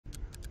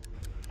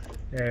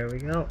There we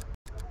go.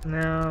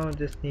 Now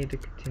just need to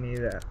continue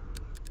that.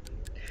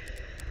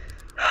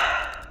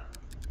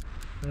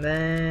 And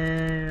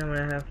then I'm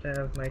gonna have to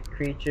have my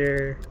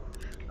creature,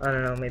 I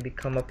don't know, maybe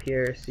come up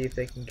here, see if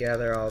they can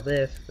gather all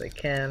this. If they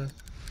can.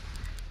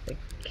 If they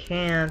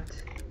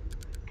can't,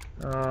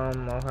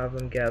 I'll have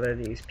them gather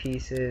these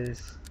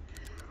pieces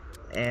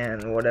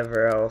and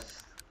whatever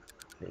else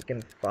they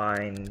can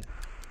find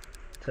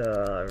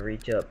to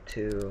reach up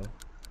to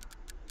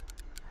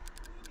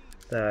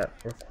that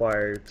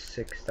required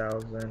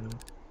 6,000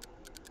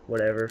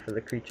 whatever for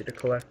the creature to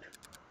collect,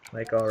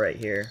 like all right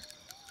here.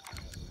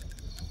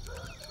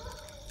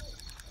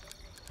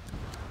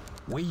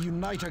 We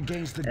unite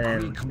against the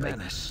And Greek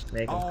menace.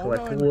 Make them Our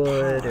collect own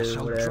wood power or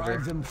shall whatever.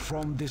 drive them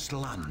from this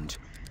land.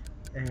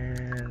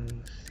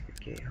 And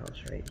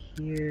gatehouse right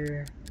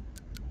here.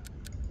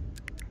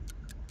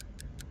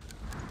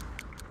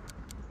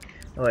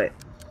 Oh wait,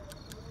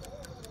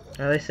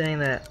 are they saying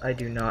that I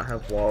do not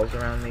have walls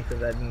around me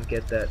because I didn't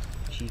get that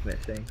achievement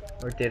thing?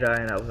 Or did I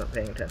and I wasn't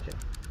paying attention?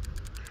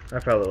 I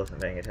probably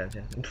wasn't paying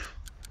attention.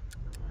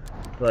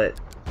 But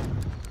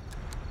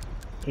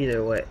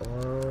either way,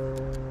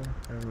 whoa,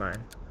 never mind.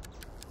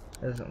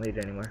 It doesn't lead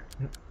anywhere.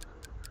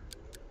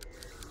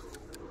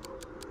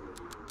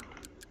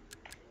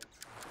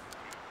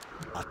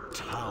 A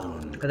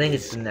town. I think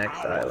it's the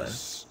next island.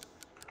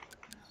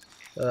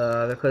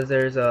 Because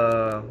there's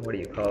a, what do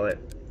you call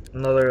it?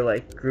 Another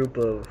like group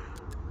of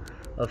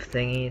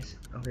thingies.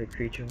 Okay,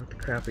 creature, what the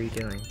crap are you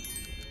doing?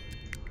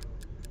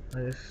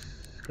 I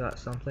just got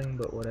something,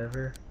 but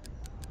whatever.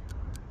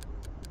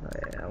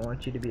 I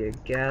want you to be a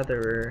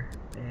gatherer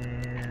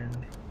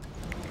and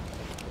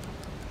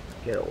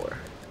get over.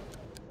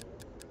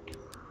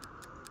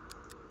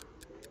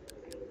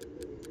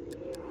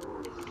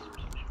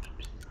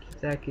 Keep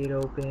that gate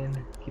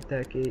open. Keep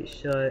that gate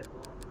shut.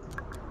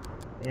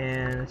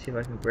 And let's see if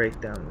I can break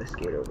down this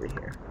gate over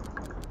here.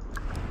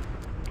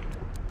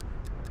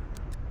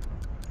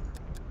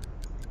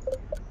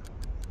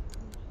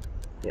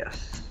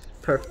 Yes,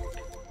 perfect.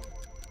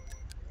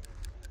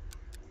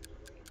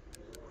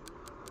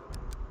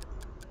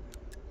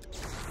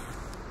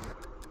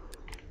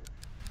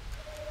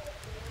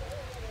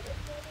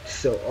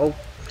 So, oh,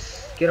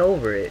 get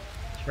over it.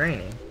 It's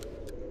raining.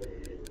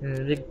 And there's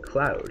a big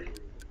cloud.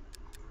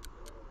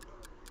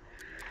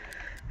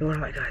 And what do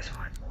my guys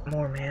want?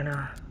 More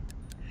mana?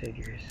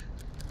 Figures.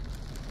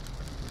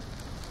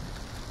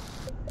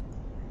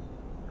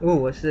 Ooh,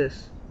 what's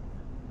this?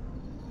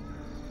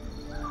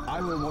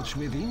 I will watch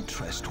with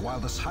interest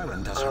while the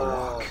siren does her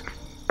work.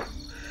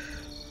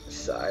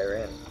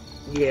 Siren.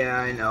 Yeah,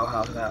 I know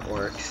how that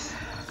works.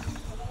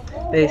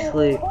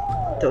 Basically,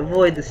 to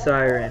avoid the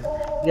siren,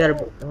 you gotta,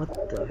 what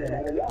the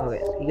heck?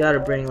 Okay, you gotta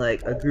bring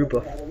like a group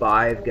of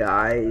 5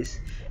 guys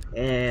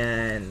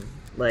and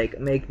like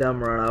make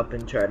them run up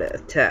and try to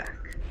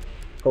attack.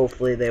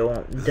 Hopefully they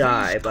won't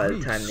die by the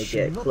time they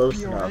get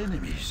close enough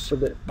for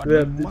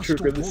them to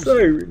trigger the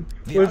siren.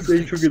 Once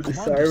they trigger the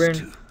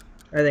siren,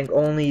 I think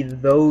only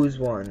those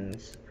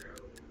ones,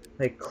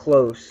 like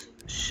close,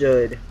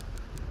 should,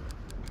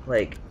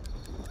 like,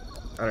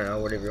 I don't know,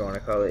 whatever you want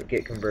to call it,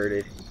 get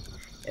converted.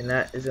 And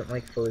that isn't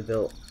like fully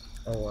built.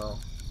 Oh well.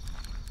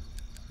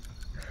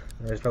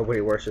 There's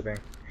nobody worshipping.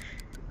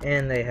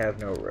 And they have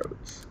no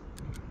roads.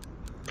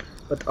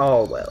 But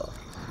all well.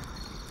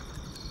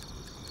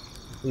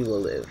 We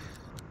will live.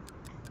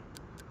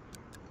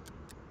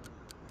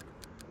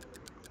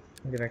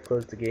 Did I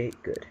close the gate?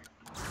 Good.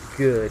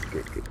 Good,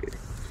 good, good, good.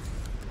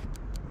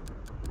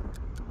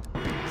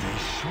 They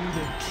show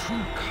their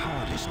true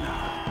cowardice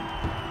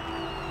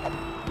now.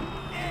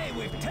 Hey,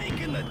 we've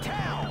taken the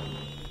town!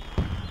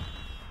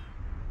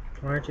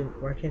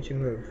 Why can't you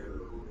move?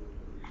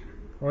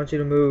 I want you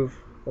to move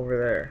over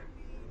there.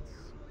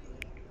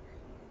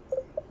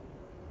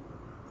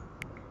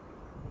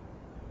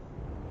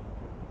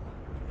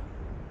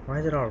 Why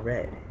is it all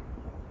red?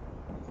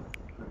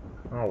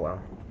 Oh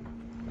well.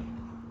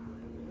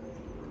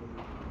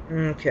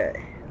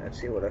 Okay, let's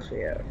see what else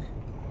we have.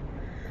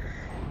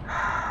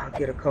 I'll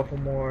get a couple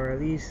more of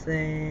these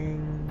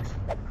things.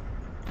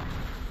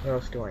 What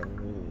else do I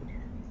need?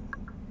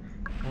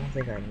 I don't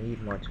think I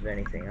need much of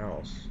anything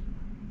else.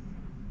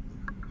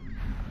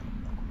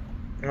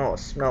 Oh, a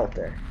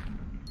smelter.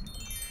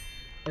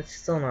 It's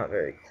still not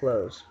very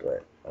close,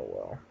 but oh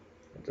well.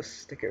 I'll just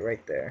stick it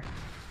right there.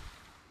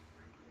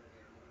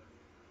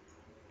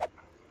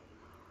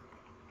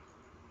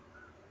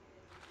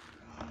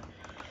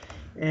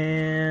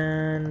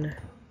 And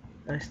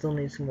I still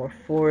need some more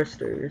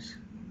foresters.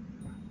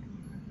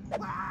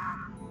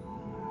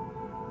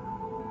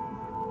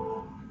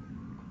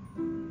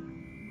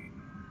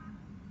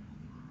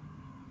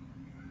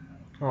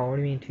 Oh, what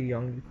do you mean too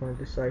young to become a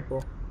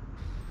disciple?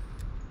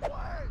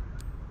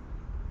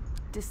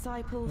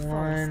 Disciple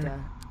One.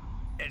 Forester.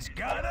 It's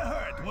gotta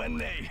hurt when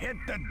they hit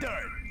the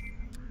dirt.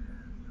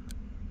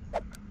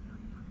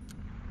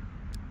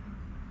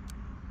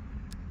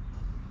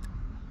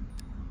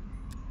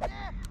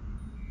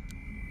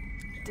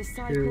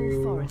 Disciple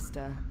 2.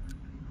 Forester.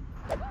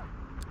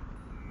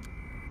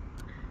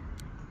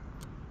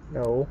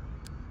 No.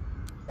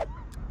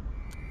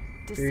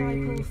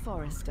 Disciple 3.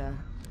 Forester.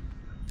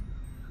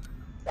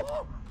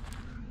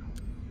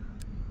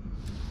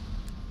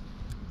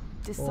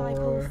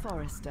 Disciple 4.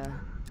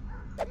 Forester.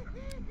 5.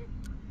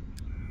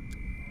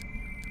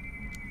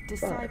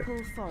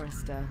 Disciple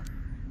Forester.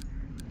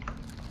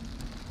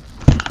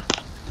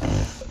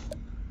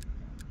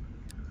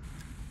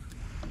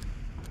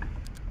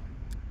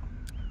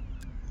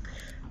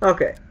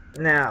 Okay,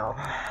 now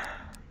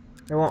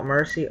I want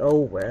mercy. Oh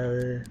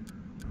well.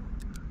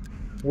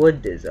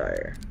 Wood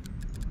desire.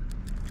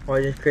 Well,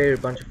 I just created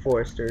a bunch of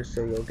foresters,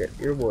 so you'll get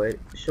your wood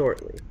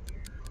shortly.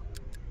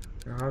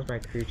 Now, how's my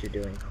creature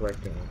doing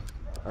collecting,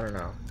 I don't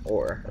know,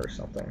 ore or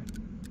something?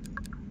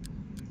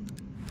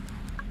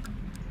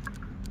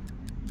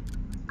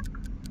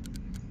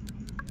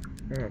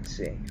 Let's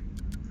see.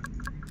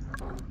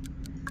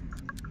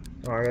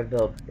 Oh, I gotta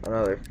build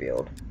another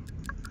field.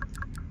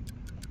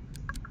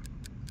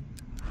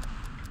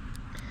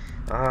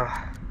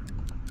 Ah.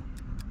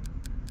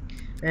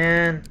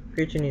 Man,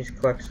 creature needs to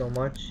collect so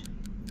much.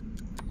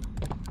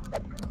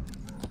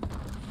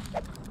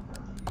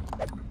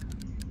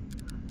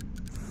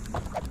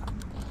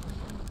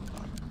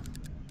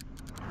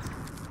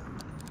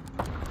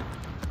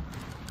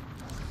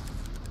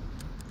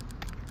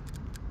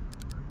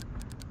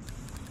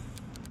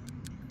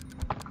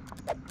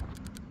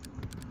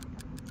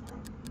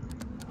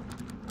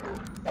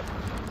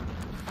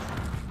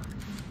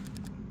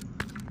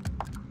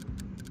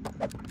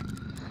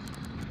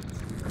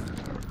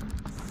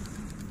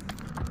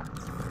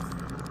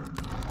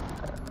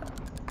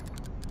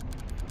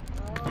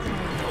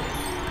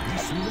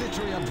 This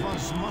military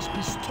advance must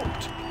be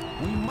stopped.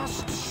 We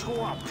must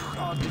shore up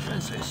our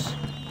defenses.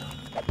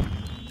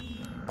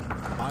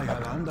 I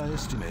had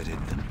underestimated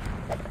them.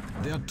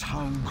 Their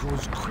town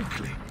grows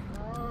quickly.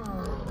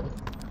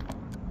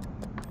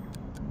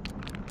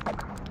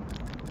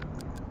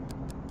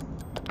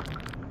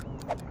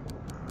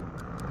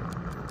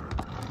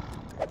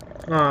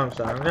 Oh, I'm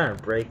sorry. I'm gonna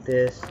break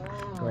this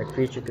so my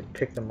creature could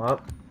pick them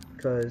up,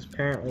 because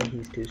apparently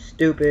he's too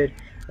stupid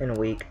and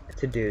weak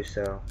to do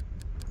so.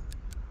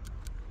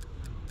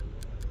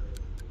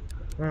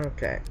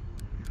 Okay.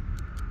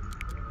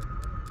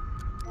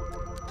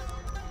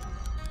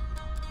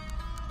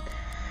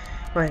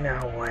 Right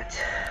now,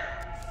 what?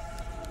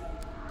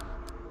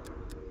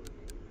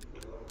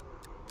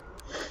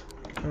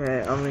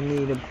 Alright, I'm gonna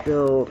need to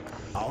build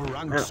Our an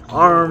ranks grow as more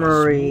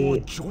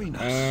armory join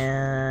us.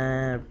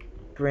 and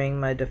bring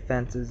my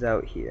defenses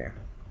out here.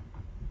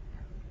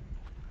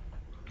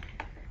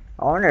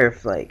 I wonder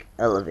if, like,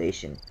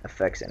 elevation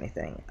affects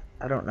anything.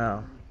 I don't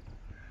know.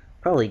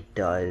 Probably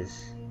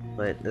does,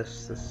 but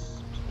this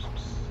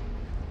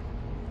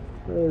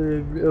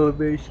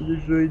elevation,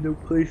 there's really no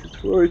places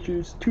for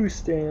archers to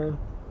stand.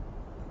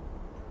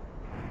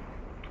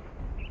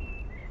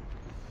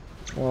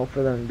 Well,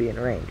 for them to be in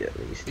range at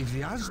least. If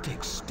the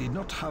Aztecs did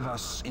not have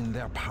us in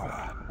their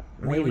power,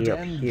 we Maybe would up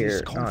end here.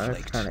 this No, conflict.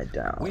 that's kind of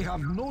down. We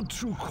have no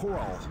true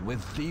quarrel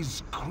with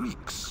these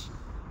Greeks.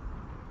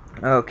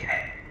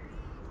 Okay.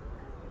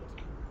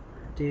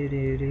 Do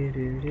do do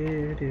do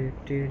do do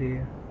do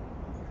do.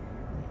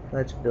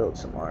 Let's build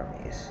some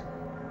armies.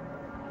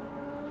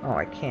 Oh,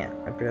 I can't.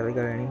 I barely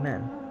got any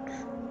men.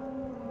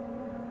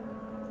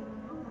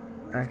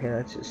 Okay,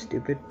 that's just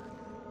stupid.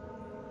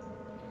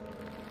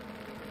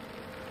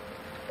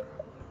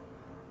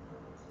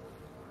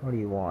 What do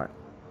you want?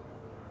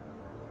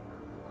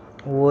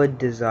 Wood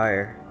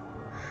desire.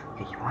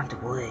 Okay, you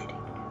want wood.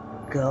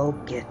 Go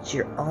get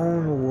your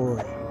own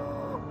wood.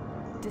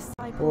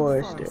 Disciple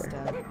Forester.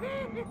 Forester.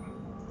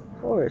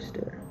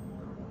 Forester.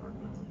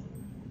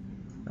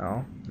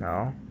 No,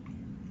 no.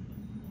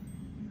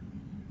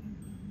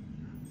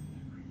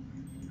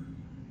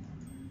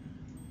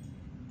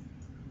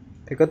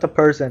 Pick up the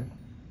person.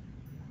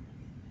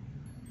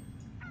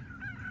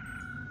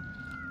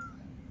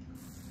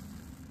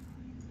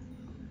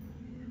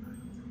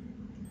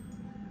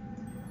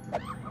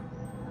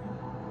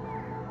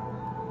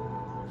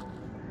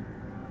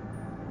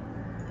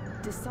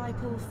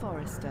 Disciple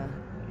Forester.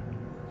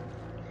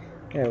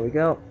 There we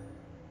go.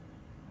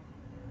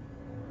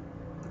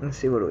 Let's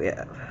see, what do we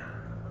have?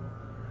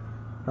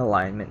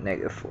 Alignment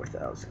negative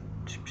 4,000.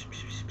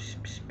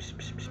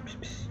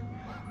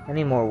 I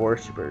need more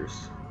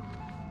worshippers.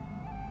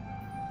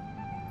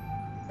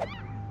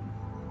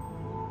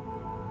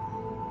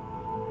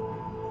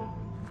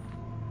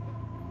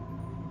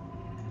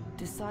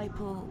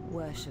 Disciple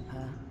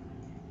Worshipper.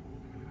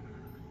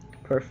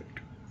 Perfect.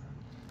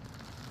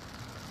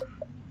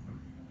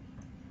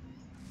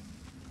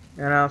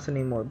 And I also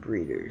need more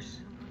breeders.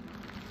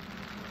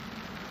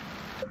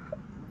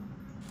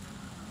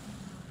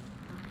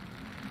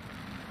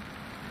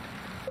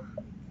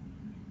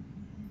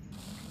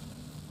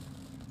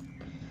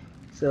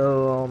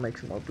 So I'll make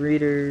some more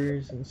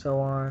breeders and so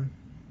on.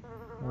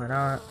 Why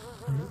not?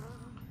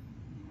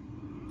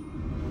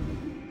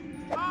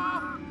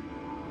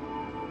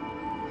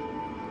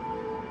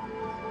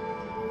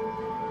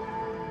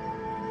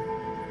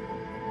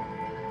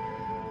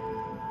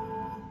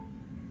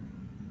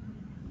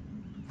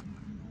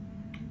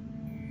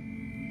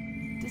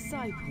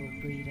 Disciple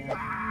breeder.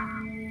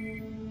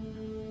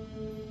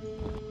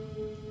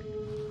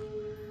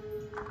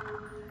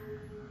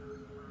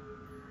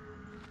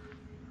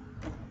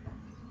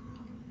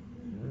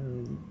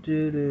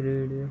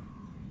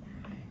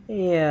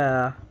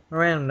 Yeah,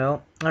 random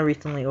note. I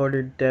recently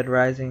ordered Dead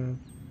Rising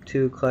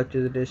 2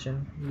 Collector's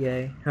Edition.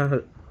 Yay.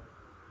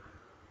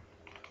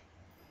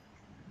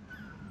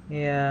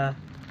 Yeah,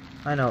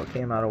 I know it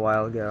came out a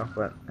while ago,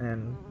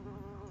 and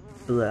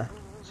bleh.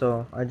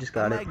 So I just A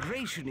got it.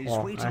 migration is Well,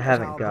 I waiting at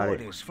haven't our got it.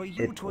 borders for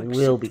you It to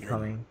will be accept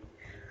them.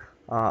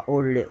 coming.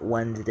 Ordered it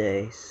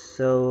Wednesday,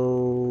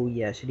 so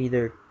yeah, it should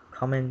either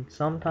come in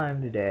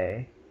sometime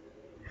today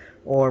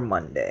or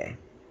Monday.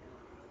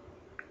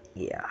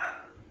 Yeah,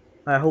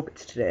 I hope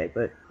it's today,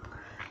 but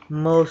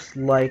most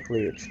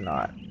likely it's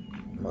not.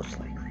 Most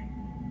likely.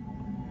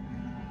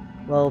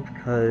 Well,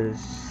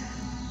 because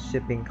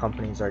shipping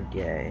companies are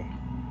gay.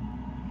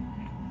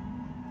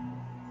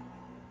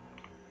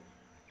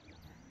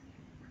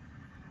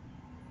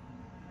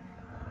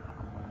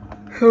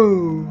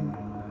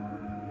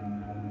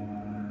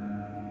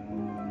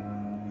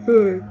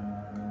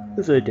 What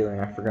was I doing?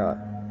 I forgot.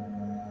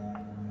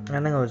 I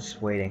think I was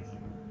just waiting.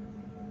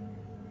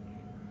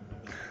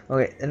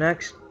 Okay, the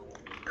next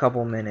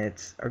couple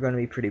minutes are going to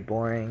be pretty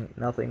boring.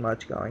 Nothing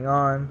much going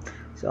on.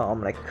 So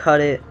I'm going to cut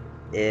it.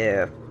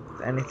 If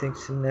anything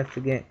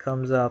significant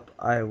comes up,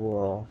 I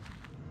will,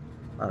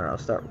 I don't know,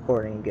 start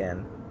recording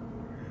again.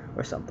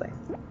 Or something.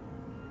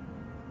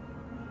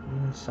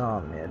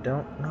 Insomnia.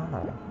 Don't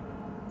know.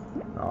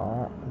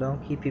 No,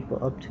 don't keep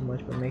people up too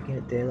much by making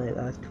it daylight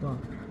last too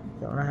long.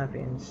 They're not happy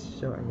and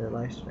shorten their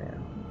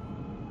lifespan.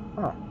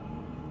 Oh,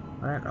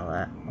 I didn't know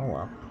that. Oh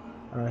well.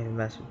 I don't even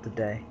mess with the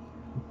day.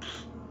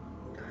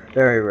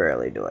 Very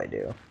rarely do I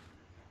do.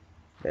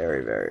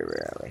 Very, very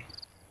rarely.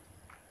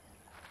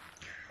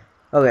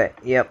 Okay,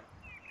 yep.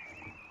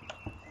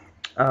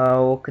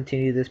 We'll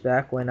continue this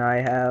back when I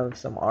have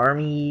some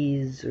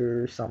armies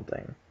or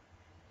something.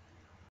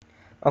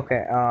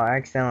 Okay, I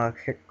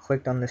accidentally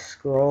clicked on this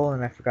scroll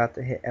and I forgot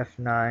to hit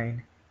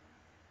F9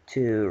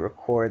 to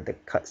record the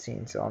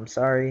cutscene, so I'm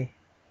sorry.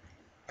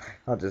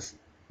 I'll just,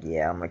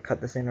 yeah, I'm gonna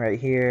cut this in right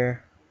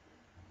here,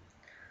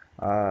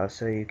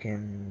 so you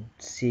can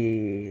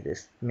see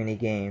this mini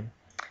game.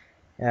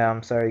 Yeah,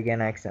 I'm sorry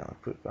again, I accidentally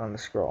clicked on the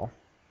scroll.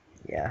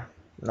 Yeah,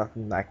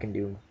 nothing I can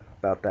do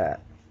about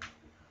that.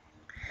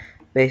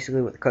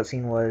 Basically what the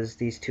cutscene was,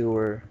 these two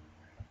were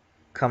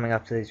coming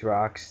up to these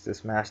rocks.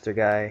 This master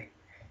guy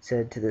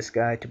said to this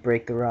guy to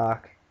break the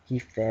rock. He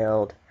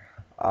failed,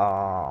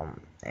 and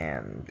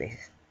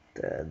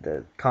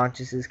the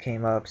consciences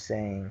came up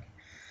saying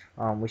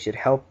we should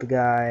help the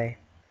guy.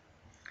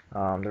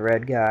 The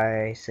red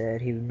guy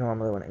said he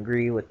normally wouldn't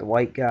agree with the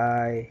white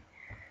guy,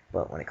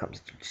 but when it comes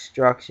to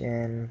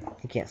destruction,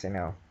 he can't say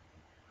no.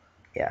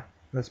 Yeah,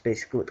 that's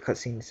basically what the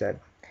cutscene said.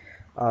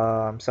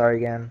 I'm sorry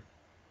again.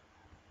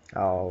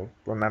 I'll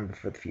remember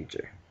for the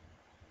future.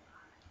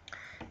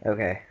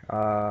 Okay,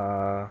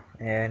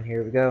 and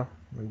here we go.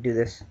 I'm gonna do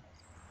this.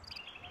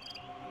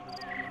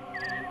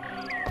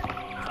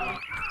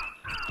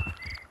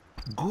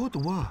 Good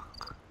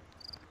work.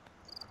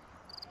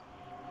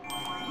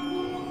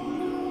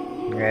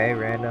 Okay,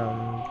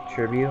 random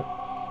tribute.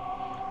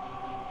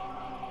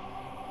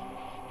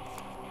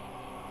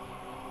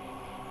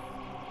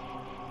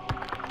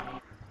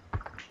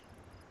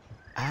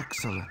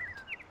 Excellent.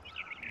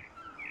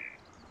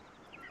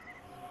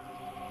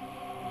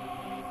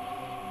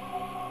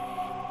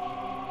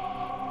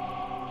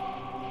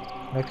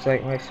 Looks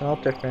like my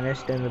smelter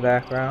finished in the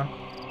background.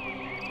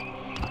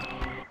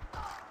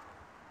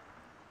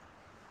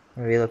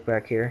 Maybe look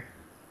back here.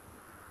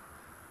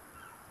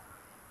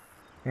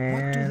 What do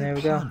And they there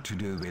we go. plan to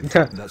do with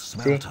the See?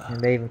 smelter? And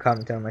they even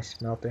commented on my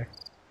smelter.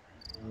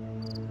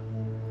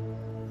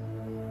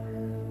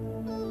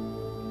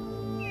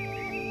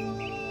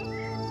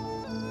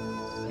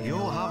 You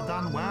have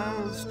done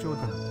well,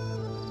 student.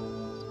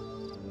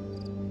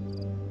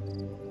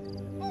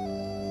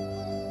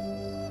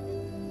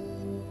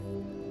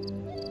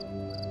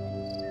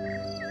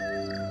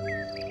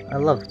 I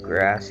love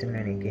grass in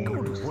any game. It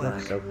Good just looks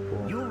work. so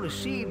cool. You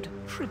received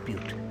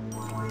tribute.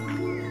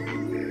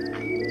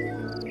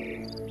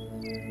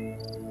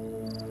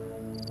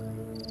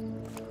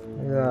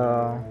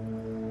 Though,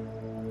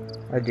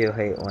 I do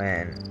hate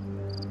when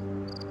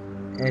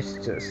it's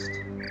just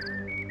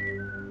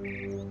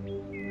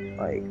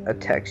like a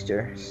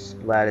texture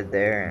splatted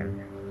there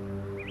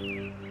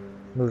and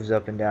moves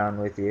up and down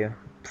with you.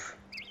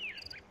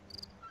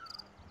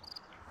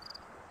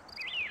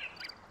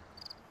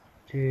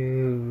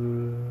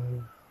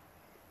 Dude.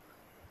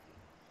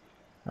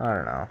 I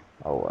don't know.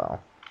 Oh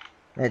well.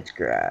 It's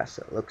grass.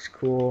 It looks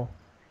cool.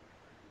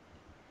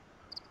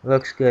 It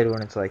looks good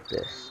when it's like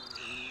this.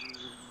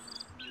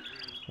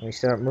 When we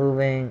start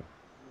moving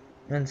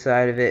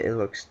inside of it, it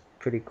looks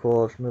pretty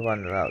cool. If you move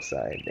on to the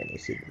outside, then you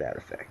see the bad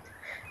effect.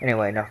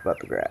 Anyway, enough about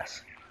the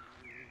grass.